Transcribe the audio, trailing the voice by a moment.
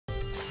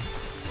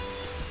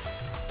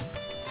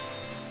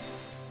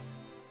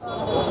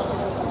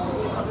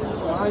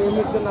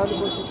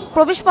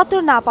প্রবেশপত্র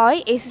না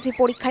পাওয়ায় এসএসসি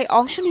পরীক্ষায়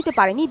অংশ নিতে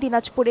পারেনি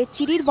দিনাজপুরের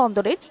চিরির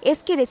বন্দরের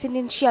SK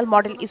residential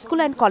model school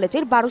and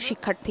কলেজের 12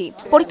 শিক্ষার্থী।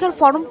 পরীক্ষার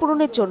ফরম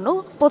পূরণের জন্য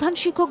প্রধান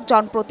শিক্ষক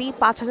জনপ্রতি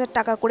 5,000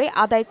 টাকা করে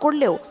আদায়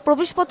করলেও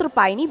প্রবেশপত্র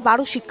পায়নি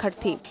 12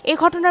 শিক্ষার্থী। এ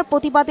ঘটনার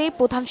প্রতিবাদে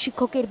প্রধান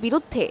শিক্ষকের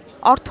বিরুদ্ধে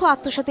অর্থ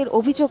আত্মসাতের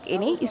অভিযোগ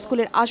এনে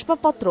স্কুলের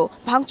আসবাবপত্র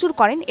ভাঙচুর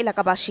করেন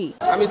এলাকাবাসী।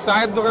 আমি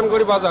চায়ের দোকান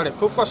করি বাজারে,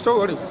 খুব কষ্ট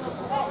করি,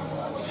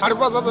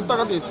 5,500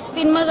 টাকা দিয়েছি।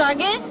 3 মাস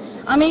আগে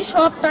আমি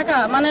সব টাকা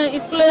মানে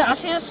স্কুলে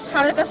আসে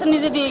সারের কাছে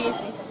নিজে দিয়ে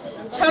গেছি,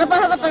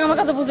 5,500 টাকা আমার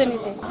কাছে বুঝে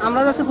নিছে।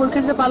 আমরা কাছে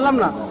পরীক্ষা দিতে পারলাম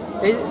না,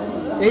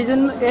 এই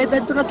জন্য এই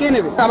দায়িত্বটা কে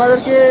নেবে?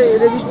 আমাদেরকে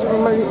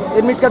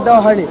এডমিট কার্ড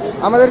দেওয়া হয়নি,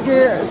 আমাদেরকে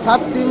 3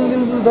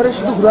 দিন ধরে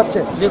শুধু ঘুরাচ্ছে।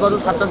 যে কত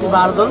ছাত্র আছে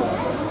 12 জন,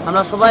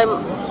 আমরা সবাই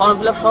ফর্ম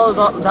ফিল আপ সহ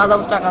যা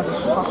টাকা আছে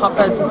সব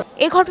পাইছি।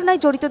 এ ঘটনায়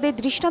জড়িতদের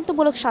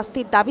দৃষ্টান্তমূলক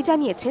শাস্তির দাবি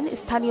জানিয়েছেন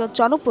স্থানীয়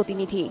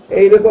জনপ্রতিনিধি।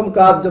 এইরকম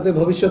কাজ যাতে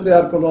ভবিষ্যতে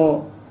আর কোনো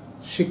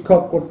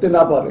শিক্ষক করতে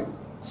না পারে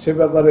সে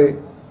ব্যাপারে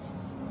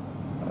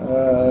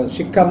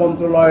শিক্ষা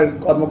মন্ত্রণালয়ের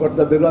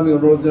কর্মকর্তাদেরও আমি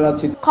অনুরোধ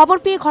জানাচ্ছি। খবর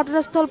পেয়ে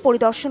ঘটনাস্থল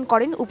পরিদর্শন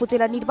করেন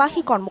উপজেলা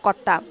নির্বাহী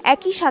কর্মকর্তা।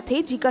 একই সাথে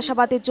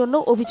জিজ্ঞাসাবাদের জন্য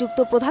অভিযুক্ত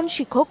প্রধান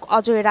শিক্ষক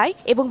অজয় রায়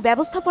এবং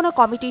ব্যবস্থাপনা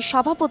কমিটির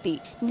সভাপতি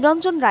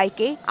নিরঞ্জন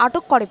রায়কে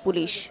আটক করে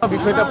পুলিশ।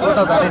 বিষয়টা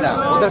পুরোটা জানি না,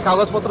 ওদের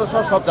কাগজপত্র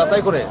সব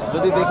যাচাই করে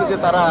যদি দেখি যে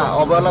তারা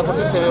অবহেলা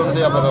করছে সেই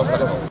অনুযায়ী আমরা ব্যবস্থা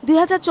নেব।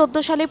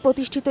 2014 সালে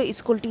প্রতিষ্ঠিত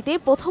স্কুলটিতে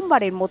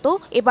প্রথমবারের মতো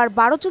এবার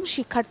 12 জন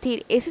শিক্ষার্থীর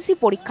এসএসসি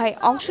পরীক্ষায়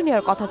অংশ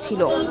নেওয়ার কথা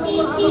ছিল।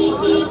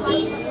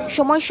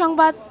 সময়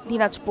সংবাদ,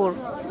 দিনাজপুর।